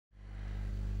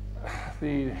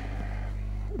The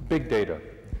big data.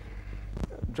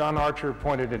 John Archer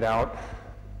pointed it out.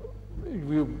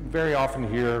 We very often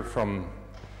hear from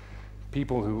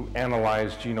people who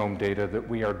analyze genome data that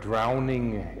we are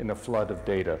drowning in a flood of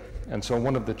data. And so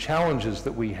one of the challenges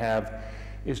that we have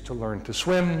is to learn to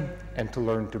swim and to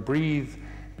learn to breathe,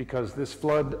 because this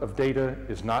flood of data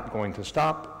is not going to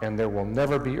stop, and there will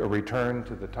never be a return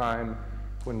to the time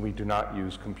when we do not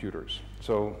use computers.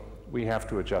 So we have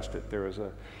to adjust it.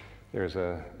 There's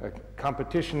a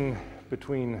competition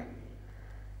between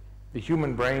the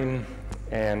human brain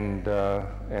and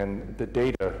the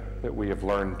data that we have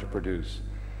learned to produce.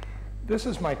 This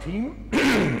is my team.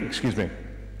 Excuse me.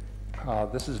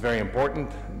 This is very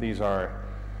important. These are,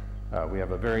 we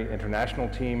have a very international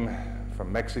team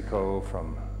from Mexico,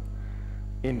 from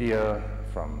India,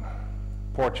 from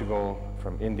Portugal,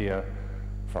 from India,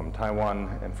 from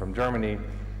Taiwan, and from Germany.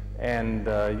 And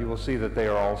you will see that they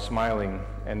are all smiling,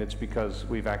 and it's because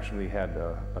we've actually had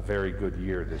a very good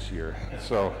year this year.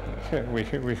 So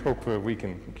we hope we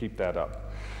can keep that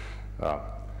up.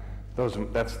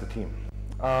 That's the team.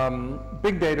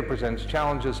 Big data presents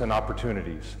challenges and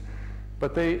opportunities,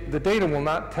 but the data will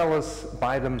not tell us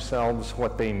by themselves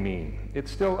what they mean. It's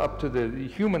still up to the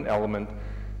human element.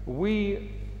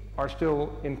 We are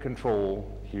still in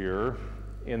control here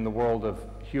in the world of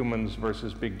humans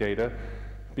versus big data,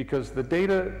 because the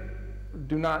data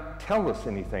do not tell us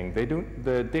anything.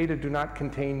 The data do not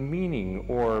contain meaning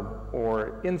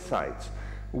or insights.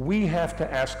 We have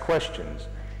to ask questions.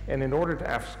 And in order to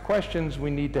ask questions,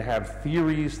 we need to have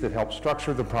theories that help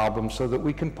structure the problem so that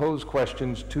we can pose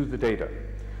questions to the data.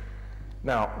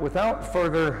 Now, without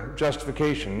further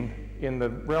justification, in the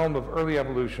realm of early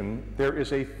evolution, there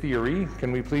is a theory,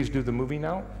 can we please do the movie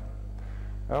now?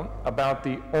 About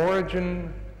the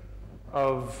origin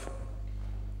of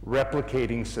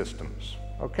replicating systems.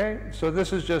 Okay, so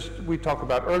this is just, we talk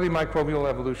about early microbial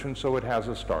evolution, so it has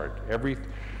a start.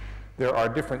 There are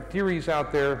different theories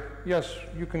out there. Yes,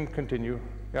 you can continue.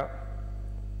 Yeah.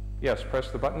 Yes,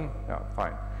 press the button. Yeah,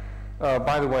 fine.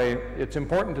 By the way, it's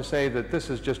important to say that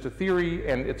this is just a theory,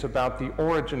 and it's about the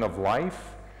origin of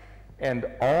life. And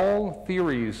all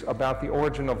theories about the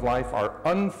origin of life are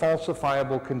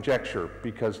unfalsifiable conjecture,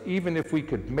 because even if we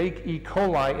could make E.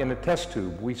 coli in a test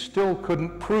tube, we still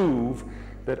couldn't prove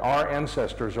that our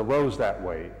ancestors arose that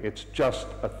way. It's just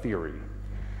a theory.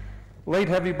 Late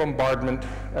heavy bombardment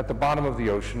at the bottom of the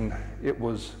ocean, it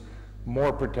was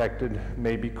more protected,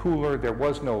 maybe cooler. There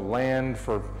was no land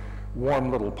for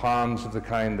warm little ponds of the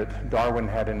kind that Darwin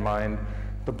had in mind.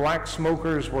 The black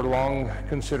smokers were long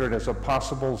considered as a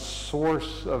possible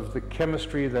source of the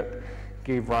chemistry that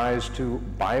gave rise to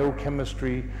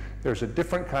biochemistry. There's a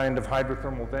different kind of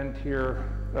hydrothermal vent here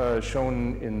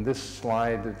shown in this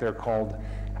slide that they're called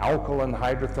alkaline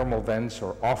hydrothermal vents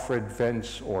or off-red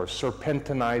vents or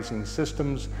serpentinizing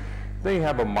systems. They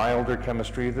have a milder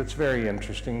chemistry that's very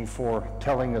interesting for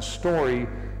telling a story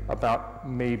about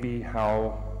maybe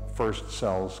how first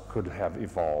cells could have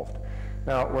evolved.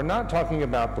 Now, we're not talking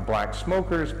about the black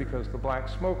smokers, because the black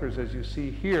smokers, as you see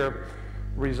here,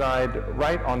 reside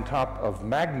right on top of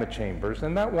magma chambers,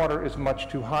 and that water is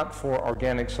much too hot for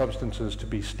organic substances to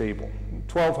be stable.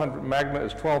 Magma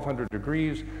is 1200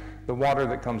 degrees. The water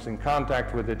that comes in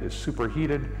contact with it is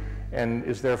superheated and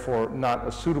is therefore not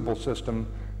a suitable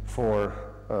system for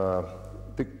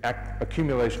the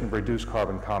accumulation of reduced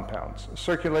carbon compounds.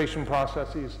 Circulation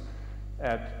processes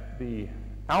at the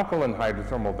alkaline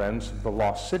hydrothermal vents, the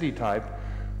Lost City type,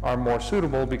 are more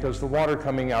suitable because the water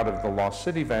coming out of the Lost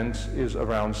City vents is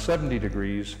around 70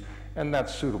 degrees, and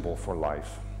that's suitable for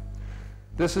life.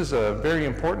 This is a very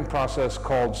important process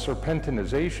called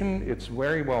serpentinization. It's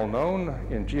very well known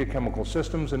in geochemical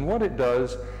systems, and what it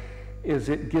does is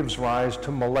it gives rise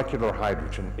to molecular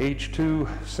hydrogen, H2,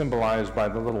 symbolized by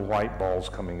the little white balls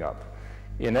coming up.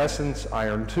 In essence,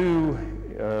 iron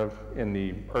 2 in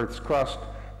the Earth's crust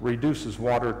reduces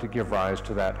water to give rise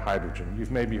to that hydrogen.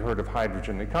 You've maybe heard of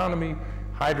hydrogen economy.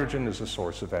 Hydrogen is a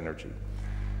source of energy.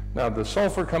 Now, the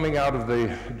sulfur coming out of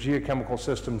the geochemical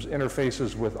systems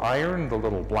interfaces with iron, the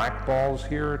little black balls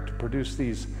here, to produce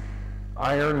these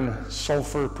iron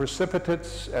sulfur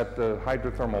precipitates at the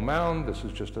hydrothermal mound. This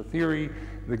is just a theory.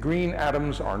 The green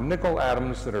atoms are nickel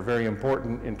atoms that are very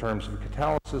important in terms of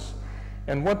catalysis.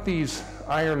 And what these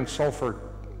iron sulfur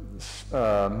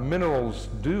minerals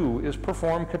do is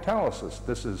perform catalysis.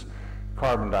 This is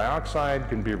carbon dioxide,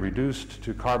 can be reduced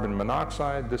to carbon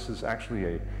monoxide. This is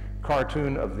actually a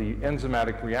cartoon of the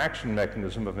enzymatic reaction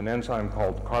mechanism of an enzyme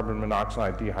called carbon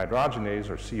monoxide dehydrogenase,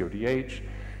 or CODH.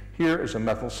 Here is a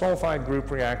methyl sulfide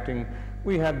group reacting.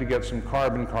 We had to get some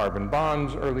carbon-carbon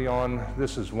bonds early on.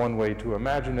 This is one way to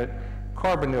imagine it.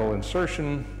 carbonyl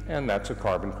insertion, and that's a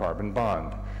carbon-carbon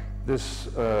bond. This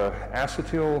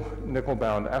acetyl,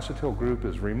 nickel-bound acetyl group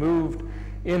is removed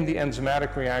in the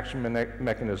enzymatic reaction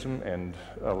mechanism, and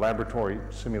laboratory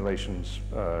simulations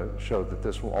show that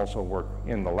this will also work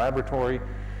in the laboratory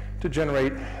to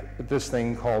generate this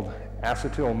thing called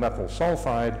acetyl methyl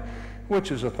sulfide,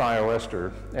 which is a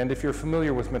thioester. And if you're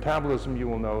familiar with metabolism, you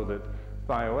will know that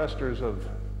thioesters of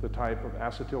the type of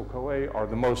acetyl-CoA are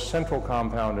the most central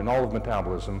compound in all of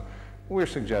metabolism. We're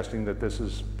suggesting that this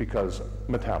is because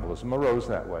metabolism arose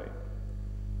that way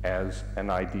as an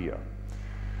idea.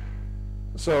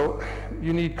 So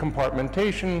you need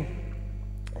compartmentation,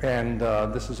 and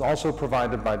this is also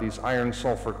provided by these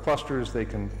iron-sulfur clusters. They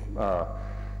can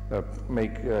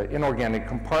make inorganic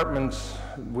compartments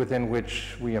within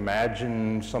which we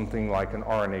imagine something like an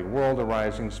RNA world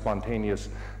arising, spontaneous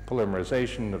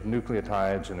polymerization of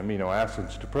nucleotides and amino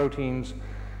acids to proteins.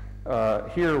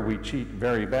 Here we cheat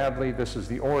very badly. This is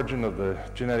the origin of the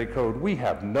genetic code. We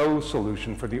have no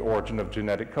solution for the origin of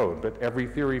genetic code, but every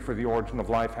theory for the origin of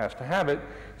life has to have it,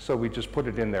 so we just put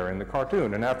it in there in the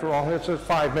cartoon. And after all, it's a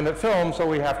 5-minute film, so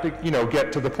we have to,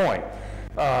 get to the point.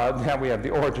 Now we have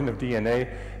the origin of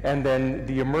DNA, and then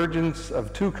the emergence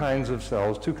of two kinds of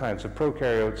cells, two kinds of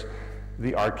prokaryotes,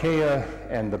 the archaea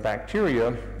and the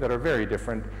bacteria, that are very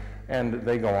different, and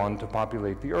they go on to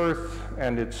populate the Earth,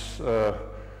 and its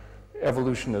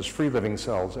evolution as free-living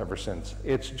cells ever since.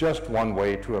 It's just one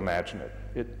way to imagine it.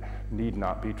 It need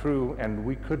not be true, and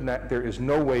we could not, there is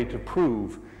no way to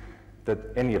prove that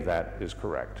any of that is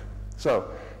correct. So,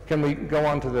 can we go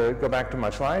on to go back to my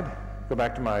slide? Go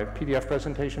back to my PDF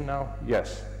presentation now?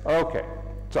 Yes. Okay.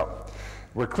 So,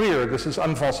 we're clear this is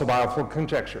unfalsifiable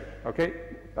conjecture. Okay?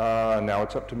 Now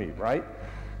it's up to me, right?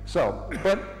 So,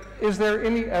 but is there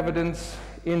any evidence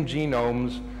in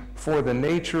genomes for the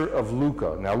nature of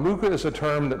LUCA? Now, LUCA is a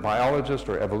term that biologists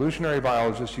or evolutionary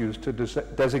biologists use to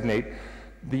designate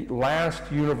the last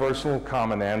universal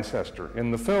common ancestor.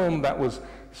 In the film, that was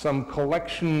some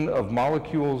collection of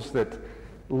molecules that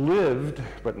lived,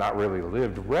 but not really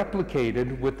lived,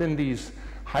 replicated within these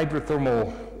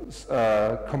hydrothermal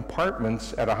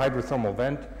compartments at a hydrothermal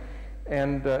vent.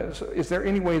 And so is there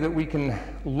any way that we can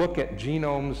look at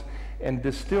genomes and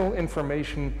distill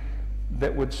information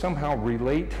that would somehow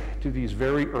relate to these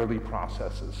very early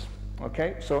processes?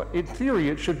 Okay, so in theory,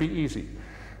 it should be easy.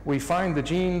 We find the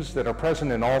genes that are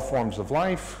present in all forms of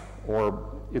life,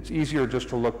 or it's easier just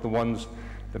to look the ones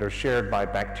that are shared by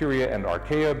bacteria and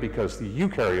archaea, because the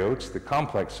eukaryotes, the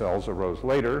complex cells, arose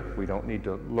later. We don't need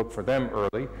to look for them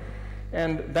early.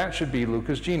 And that should be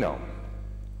LUCA's genome.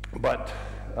 But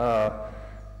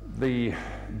the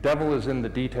devil is in the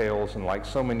details, and like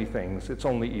so many things, it's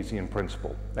only easy in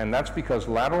principle. And that's because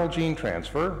lateral gene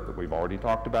transfer, that we've already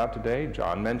talked about today,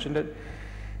 John mentioned it,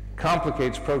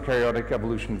 complicates prokaryotic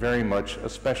evolution very much,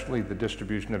 especially the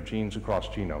distribution of genes across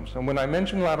genomes. And when I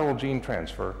mention lateral gene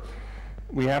transfer,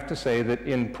 we have to say that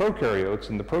in prokaryotes,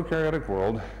 in the prokaryotic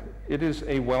world, it is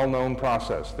a well-known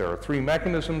process. There are 3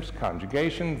 mechanisms: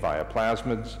 conjugation via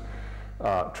plasmids,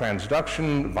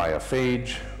 transduction via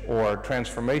phage, or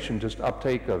transformation, just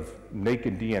uptake of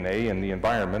naked DNA in the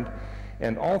environment.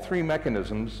 And all 3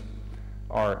 mechanisms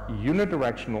are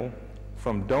unidirectional,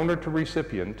 from donor to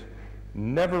recipient,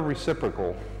 never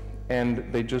reciprocal,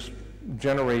 and they just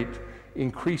generate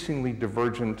increasingly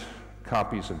divergent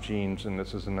copies of genes, and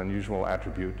this is an unusual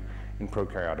attribute in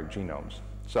prokaryotic genomes.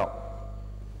 So,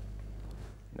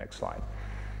 next slide.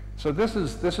 So this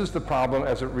is the problem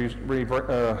as it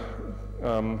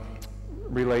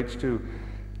relates to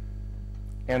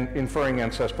inferring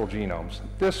ancestral genomes.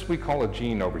 This we call a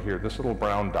gene over here, this little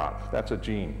brown dot, that's a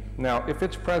gene. Now, if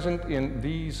it's present in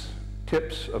these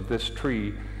tips of this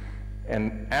tree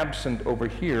and absent over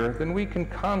here, then we can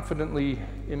confidently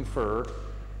infer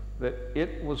that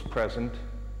it was present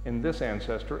in this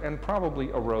ancestor and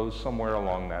probably arose somewhere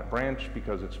along that branch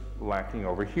because it's lacking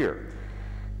over here.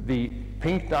 The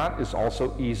pink dot is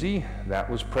also easy. That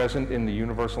was present in the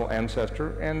universal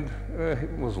ancestor and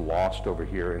it was lost over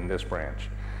here in this branch.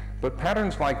 But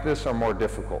patterns like this are more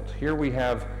difficult. Here we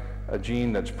have a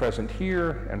gene that's present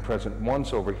here and present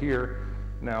once over here.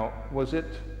 Now, was it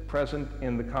present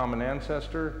in the common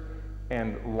ancestor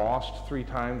and lost 3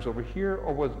 times over here,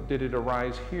 or did it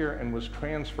arise here and was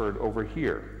transferred over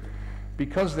here?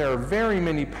 Because there are very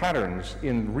many patterns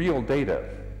in real data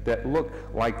that look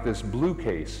like this blue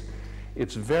case,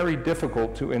 it's very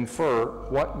difficult to infer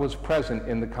what was present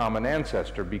in the common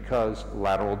ancestor, because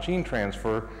lateral gene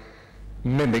transfer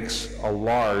mimics a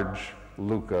large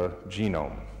LUCA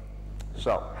genome.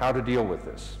 So, how to deal with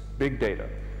this? Big data.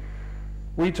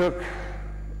 We took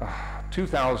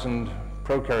 2,000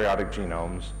 prokaryotic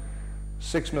genomes,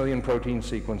 6 million protein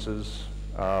sequences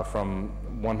from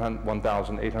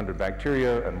 1,800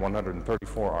 bacteria and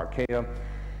 134 archaea,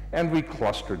 and we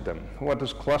clustered them. What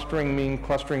does clustering mean?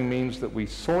 Clustering means that we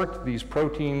sort these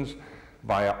proteins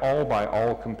by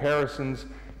all comparisons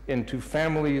into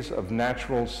families of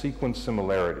natural sequence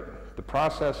similarity. The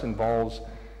process involves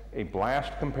a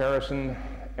blast comparison,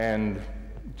 and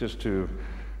just to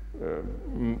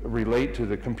relate to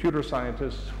the computer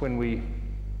scientists, when we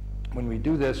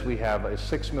do this, we have a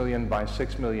 6 million by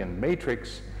 6 million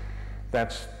matrix.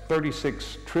 That's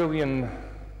 36 trillion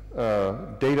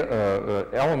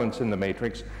elements in the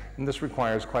matrix, and this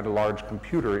requires quite a large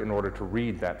computer in order to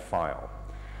read that file.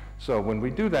 So when we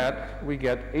do that, we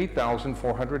get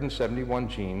 8,471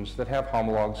 genes that have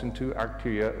homologs in 2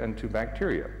 archaea and 2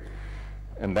 bacteria.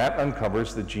 And that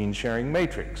uncovers the gene-sharing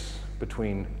matrix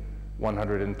between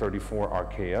 134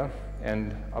 archaea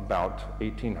and about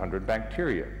 1,800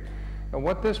 bacteria. Now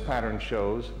what this pattern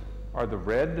shows are the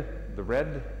red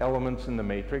elements in the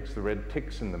matrix, the red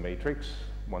ticks in the matrix,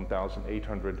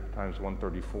 1,800 times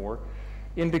 134,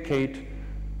 indicate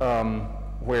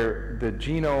where the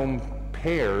genome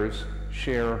pairs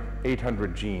share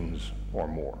 800 genes or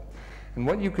more. And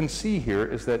what you can see here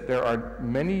is that there are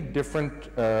many different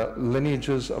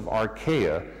lineages of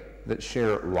archaea that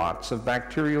share lots of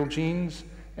bacterial genes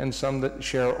and some that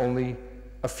share only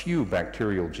a few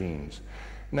bacterial genes.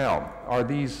 Now, are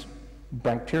these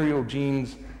bacterial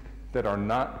genes that are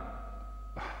not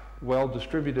well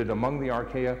distributed among the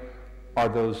archaea, are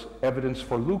those evidence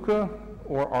for LUCA,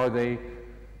 or are they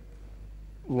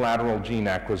lateral gene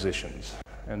acquisitions?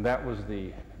 And that was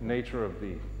the nature of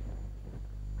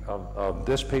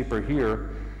this paper here,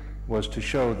 was to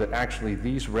show that actually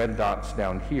these red dots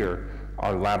down here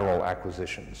are lateral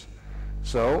acquisitions.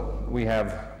 So we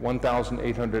have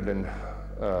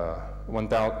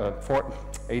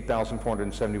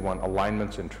 8,471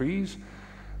 alignments in trees.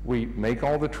 We make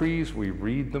all the trees, we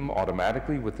read them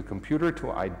automatically with the computer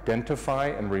to identify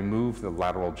and remove the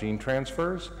lateral gene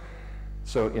transfers.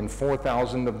 So in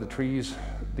 4,000 of the trees,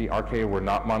 the archaea were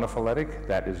not monophyletic.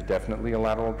 That is definitely a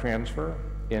lateral transfer.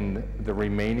 In the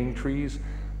remaining trees,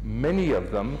 many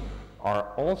of them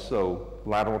are also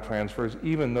lateral transfers,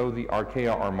 even though the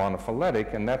archaea are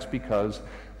monophyletic, and that's because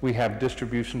we have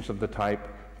distributions of the type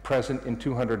present in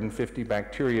 250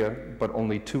 bacteria, but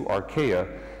only 2 archaea.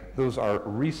 Those are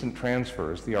recent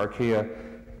transfers. The archaea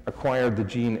acquired the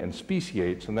gene and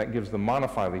speciates, and that gives the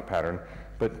monophyly pattern,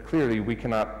 but clearly we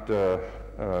cannot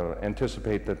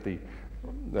anticipate that the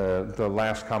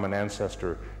last common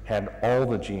ancestor had all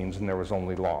the genes and there was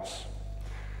only loss.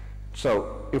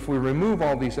 So if we remove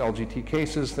all these LGT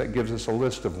cases, that gives us a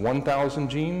list of 1,000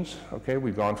 genes. Okay,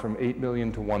 we've gone from 8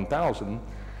 million to 1,000.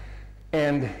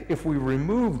 And if we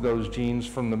remove those genes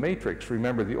from the matrix,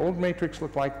 remember the old matrix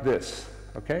looked like this,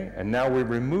 okay? And now we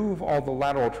remove all the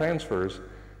lateral transfers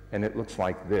and it looks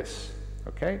like this,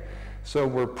 okay? So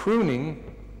we're pruning,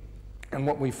 and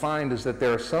what we find is that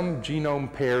there are some genome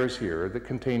pairs here that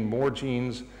contain more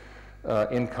genes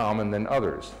in common than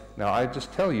others. Now I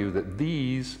just tell you that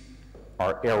these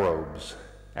are aerobes,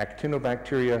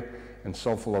 actinobacteria and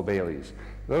sulfolobales.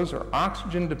 Those are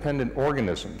oxygen-dependent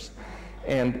organisms,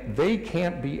 and they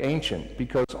can't be ancient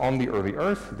because on the early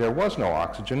Earth there was no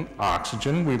oxygen.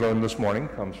 Oxygen, we learned this morning,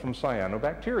 comes from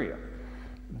cyanobacteria.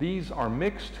 These are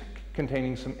mixed,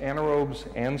 containing some anaerobes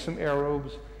and some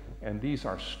aerobes, and these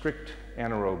are strict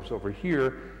anaerobes over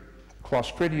here.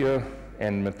 Clostridia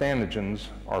and methanogens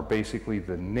are basically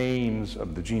the names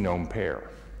of the genome pair.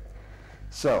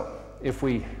 So if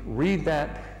we read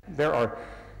that, there are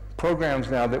programs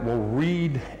now that will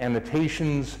read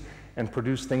annotations and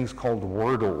produce things called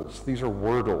wordles. These are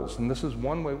wordles, and this is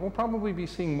one way. We'll probably be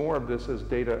seeing more of this as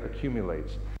data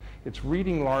accumulates. It's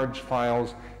reading large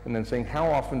files and then saying, how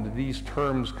often do these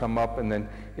terms come up? And then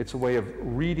it's a way of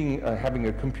reading, having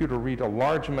a computer read a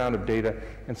large amount of data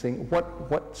and saying,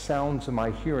 what sounds am I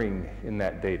hearing in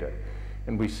that data?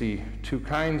 And we see 2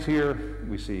 kinds here.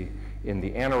 We see in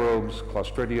the anaerobes,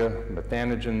 Clostridia,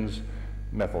 methanogens,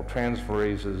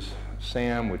 methyltransferases,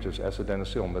 SAM, which is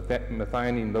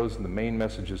S-adenosylmethionine. Those are the main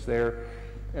messages there.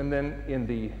 And then in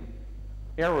the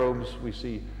aerobes, we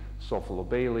see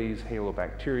sulfolobales,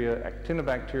 halobacteria,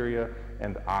 actinobacteria,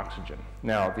 and oxygen.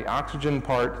 Now, the oxygen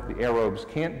part, the aerobes,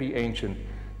 can't be ancient.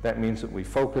 That means that we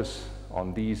focus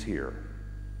on these here.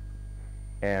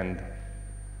 And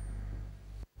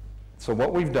so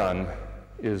what we've done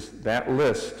is that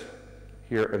list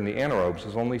here in the anaerobes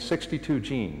is only 62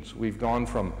 genes. We've gone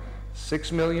from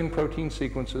 6 million protein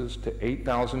sequences to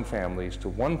 8,000 families to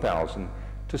 1,000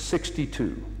 to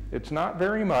 62. It's not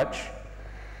very much,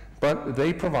 But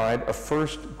they provide a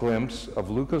first glimpse of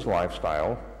Luca's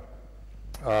lifestyle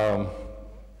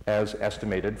as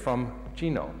estimated from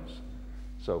genomes.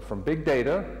 So from big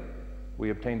data, we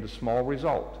obtained a small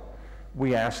result.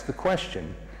 We asked the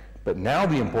question, but now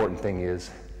the important thing is,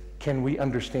 can we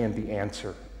understand the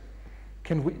answer?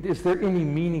 Is there any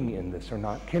meaning in this or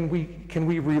not? Can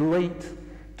we relate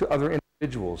to other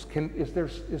individuals?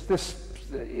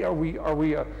 Are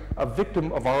we a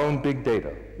victim of our own big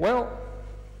data? Well,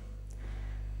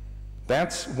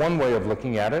 that's one way of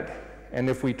looking at it. And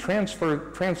if we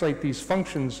translate these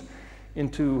functions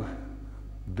into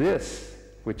this,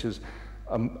 which is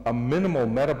a minimal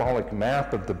metabolic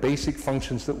map of the basic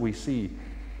functions that we see,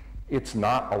 it's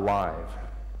not alive.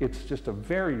 It's just a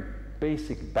very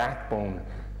basic backbone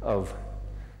of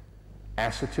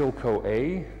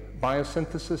acetyl-CoA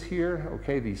biosynthesis here,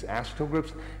 okay, these acetyl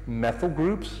groups, methyl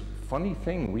groups. Funny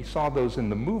thing, we saw those in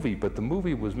the movie, but the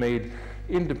movie was made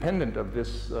independent of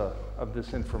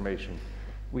this information.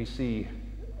 We see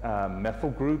methyl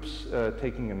groups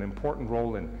taking an important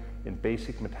role in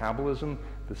basic metabolism.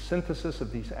 The synthesis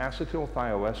of these acetyl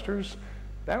thioesters,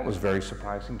 that was very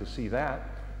surprising to see that.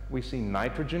 We see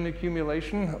nitrogen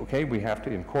accumulation. Okay, we have to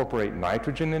incorporate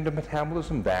nitrogen into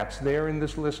metabolism. That's there in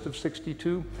this list of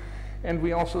 62. And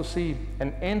we also see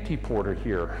an antiporter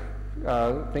here,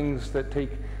 things that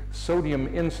take sodium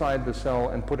inside the cell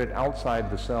and put it outside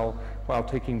the cell while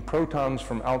taking protons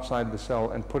from outside the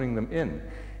cell and putting them in.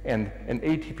 And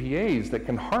ATPase that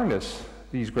can harness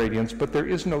these gradients, but there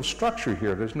is no structure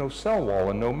here. There's no cell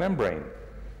wall and no membrane.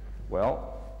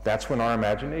 Well, that's when our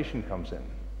imagination comes in.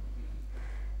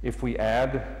 If we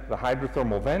add the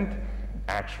hydrothermal vent,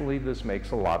 actually this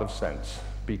makes a lot of sense,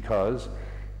 because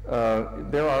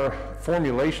there are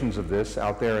formulations of this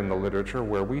out there in the literature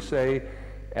where we say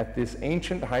at this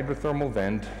ancient hydrothermal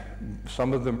vent,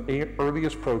 some of the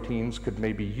earliest proteins could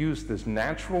maybe use this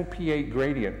natural pH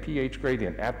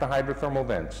gradient at the hydrothermal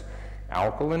vents,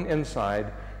 alkaline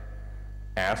inside,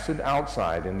 acid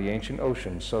outside in the ancient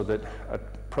ocean, so that a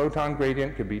proton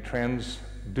gradient could be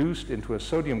transduced into a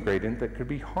sodium gradient that could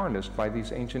be harnessed by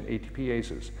these ancient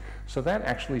ATPases. So that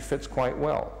actually fits quite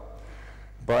well.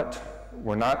 But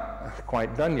we're not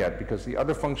quite done yet, because the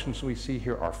other functions we see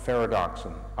here are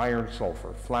ferredoxin, iron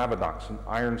sulfur, flavodoxin,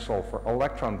 iron sulfur,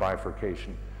 electron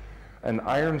bifurcation, an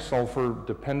iron sulfur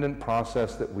dependent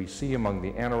process that we see among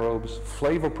the anaerobes,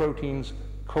 flavoproteins,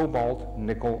 cobalt,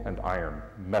 nickel, and iron,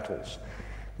 metals.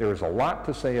 There is a lot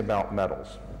to say about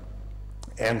metals.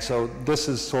 And so this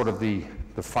is sort of the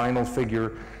final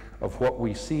figure of what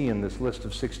we see in this list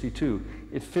of 62.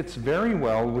 It fits very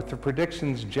well with the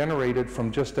predictions generated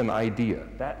from just an idea.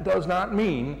 That does not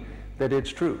mean that it's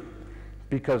true,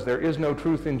 because there is no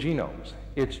truth in genomes.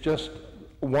 It's just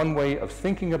one way of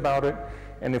thinking about it,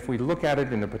 and if we look at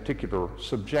it in a particular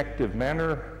subjective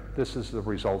manner, this is the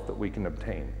result that we can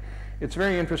obtain. It's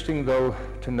very interesting, though,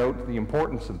 to note the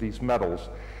importance of these metals,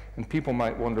 and people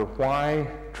might wonder why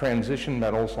transition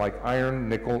metals like iron,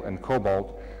 nickel, and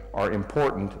cobalt are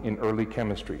important in early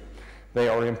chemistry. They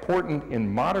are important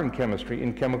in modern chemistry,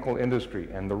 in chemical industry,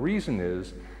 and the reason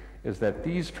is that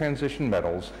these transition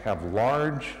metals have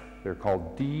large, they're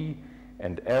called D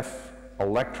and F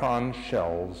electron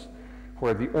shells,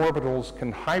 where the orbitals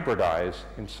can hybridize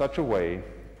in such a way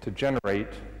to generate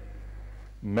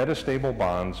metastable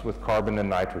bonds with carbon and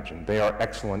nitrogen. They are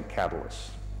excellent catalysts.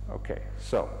 Okay,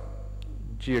 so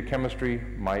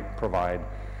geochemistry might provide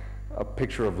a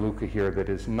picture of Luca here that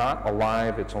is not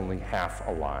alive, it's only half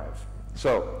alive.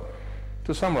 So,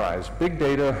 to summarize, big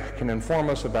data can inform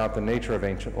us about the nature of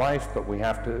ancient life, but we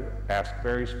have to ask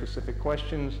very specific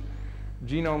questions.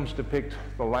 Genomes depict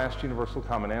the last universal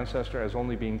common ancestor as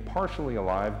only being partially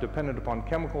alive, dependent upon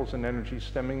chemicals and energy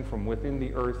stemming from within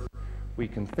the earth. We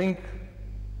can think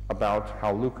about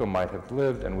how Luca might have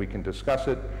lived, and we can discuss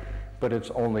it, but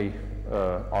it's only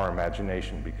our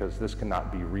imagination, because this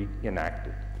cannot be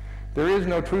reenacted. There is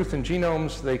no truth in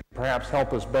genomes. They perhaps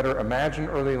help us better imagine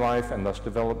early life and thus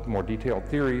develop more detailed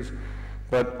theories,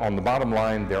 but on the bottom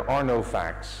line, there are no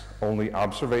facts, only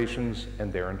observations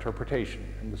and their interpretation,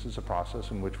 and this is a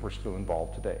process in which we're still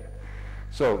involved today.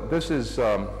 So this is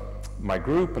my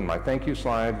group and my thank you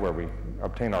slide where we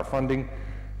obtain our funding,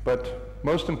 but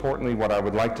most importantly, what I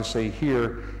would like to say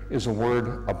here is a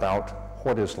word about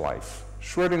what is life.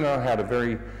 Schrödinger had a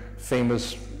very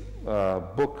famous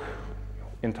book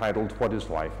entitled What is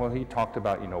Life? Well, he talked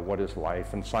about, what is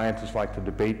life, and scientists like to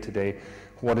debate today,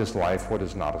 what is life, what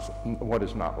is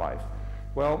not life.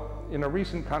 Well, in a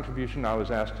recent contribution, I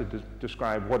was asked to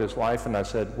describe what is life, and I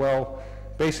said, well,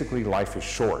 basically life is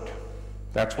short.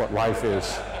 That's what life is,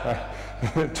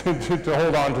 to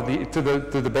hold on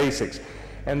to the basics.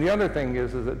 And the other thing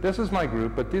is that this is my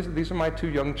group, but these are my two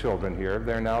young children here.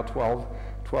 They're now 12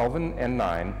 and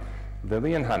 9,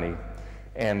 Lily and Honey,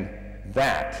 and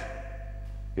that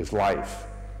is life.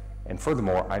 And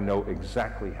furthermore, I know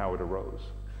exactly how it arose.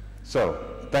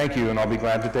 So, thank you, and I'll be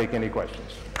glad to take any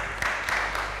questions.